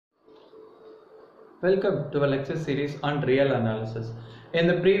Welcome to our lecture series on real analysis. In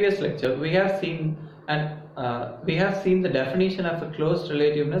the previous lecture, we have seen the definition of a closed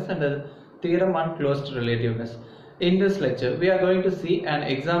relativeness and the theorem on closed relativeness. In this lecture, we are going to see an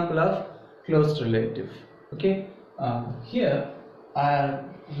example of closed relative. Okay, here our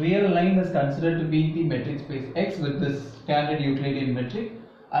real line is considered to be the metric space X with this standard Euclidean metric,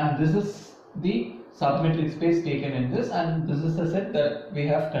 and this is the submetric space taken in this, and this is the set that we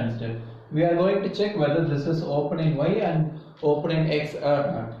have considered. We are going to check whether this is open in Y and open in X or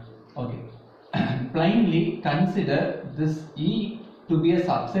not. Okay. Blindly consider this E to be a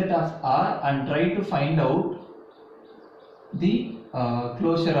subset of R and try to find out the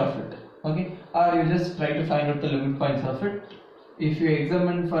closure of it. Okay, or you just try to find out the limit points of it. If you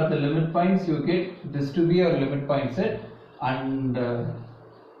examine for the limit points, you get this to be your limit point set, and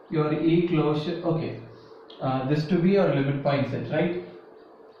your E closure. Okay, this to be your limit point set, right?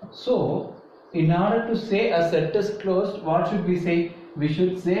 So, in order to say a set is closed, what should we say? We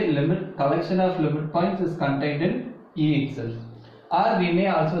should say collection of limit points is contained in E itself. Or we may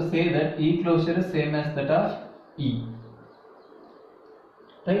also say that E closure is same as that of E.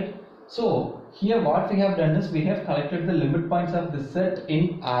 Right? So, here what we have done is we have collected the limit points of this set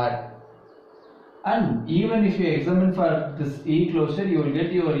in R. And even if you examine for this E closure, you will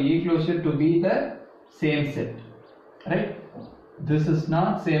get your E closure to be the same set. Right? This is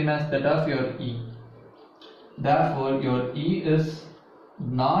not same as that of your E. Therefore, your E is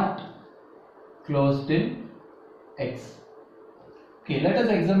not closed in X. Okay, let us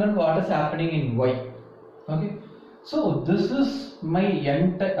examine what is happening in Y. Okay, so this is my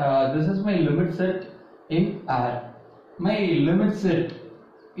limit set in R. My limit set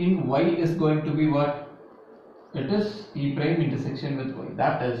in Y is going to be what? It is E prime intersection with Y.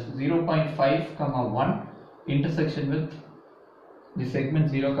 That is 0.5, 1 intersection with the segment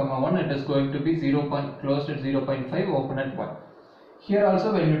 0, 1. It is going to be closed at 0.5, open at 1. Here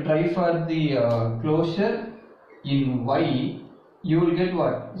also, when you try for the closure in Y, you will get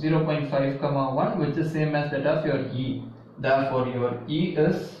what? 0.5, 1, which is same as that of your E. Therefore, your E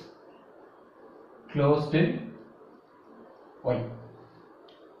is closed in Y.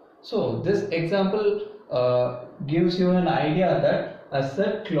 So, this example gives you an idea that a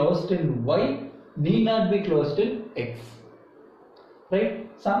set closed in Y need not be closed in X.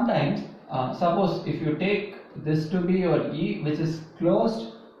 Right? Sometimes, suppose if you take this to be your E, which is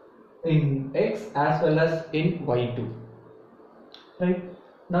closed in X as well as in Y2. Right?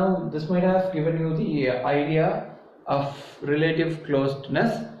 Now, this might have given you the idea of relative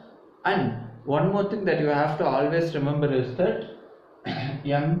closedness. And one more thing that you have to always remember is that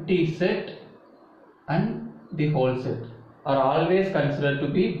empty set and the whole set are always considered to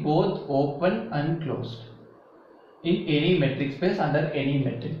be both open and closed in any metric space under any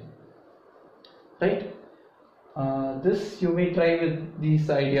metric. Right? This you may try with these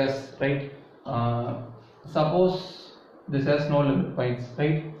ideas. Right? Suppose this has no limit points.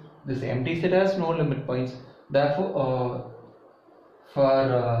 Right? This empty set has no limit points. Therefore,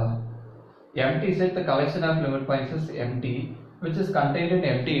 for empty set, the collection of limit points is empty, which is contained in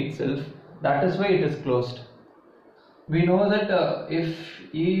empty itself. That is why it is closed. We know that if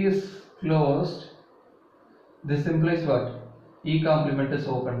E is closed, this implies what? E complement is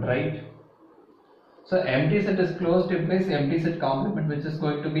open, right? So empty set is closed implies empty set complement, which is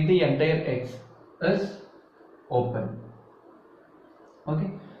going to be the entire X, is open.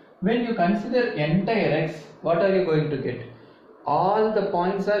 Okay. When you consider entire X, what are you going to get? All the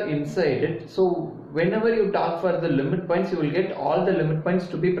points are inside it. So whenever you talk for the limit points, you will get all the limit points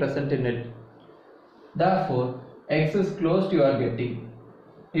to be present in it. Therefore, X is closed, you are getting.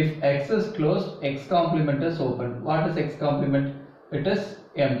 If X is closed, X complement is open. What is X complement? It is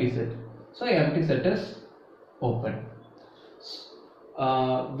empty set. So empty set is open.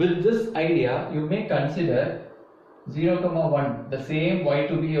 With this idea, you may consider 0, 1, the same Y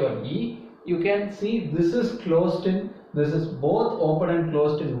to be your E. You can see this is closed in, this is both open and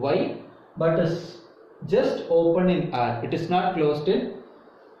closed in Y, but is just open in R. It is not closed in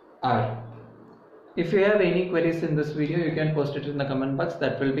R. If you have any queries in this video, you can post it in the comment box.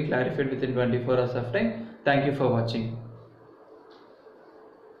 That will be clarified within 24 hours of time. Thank you for watching.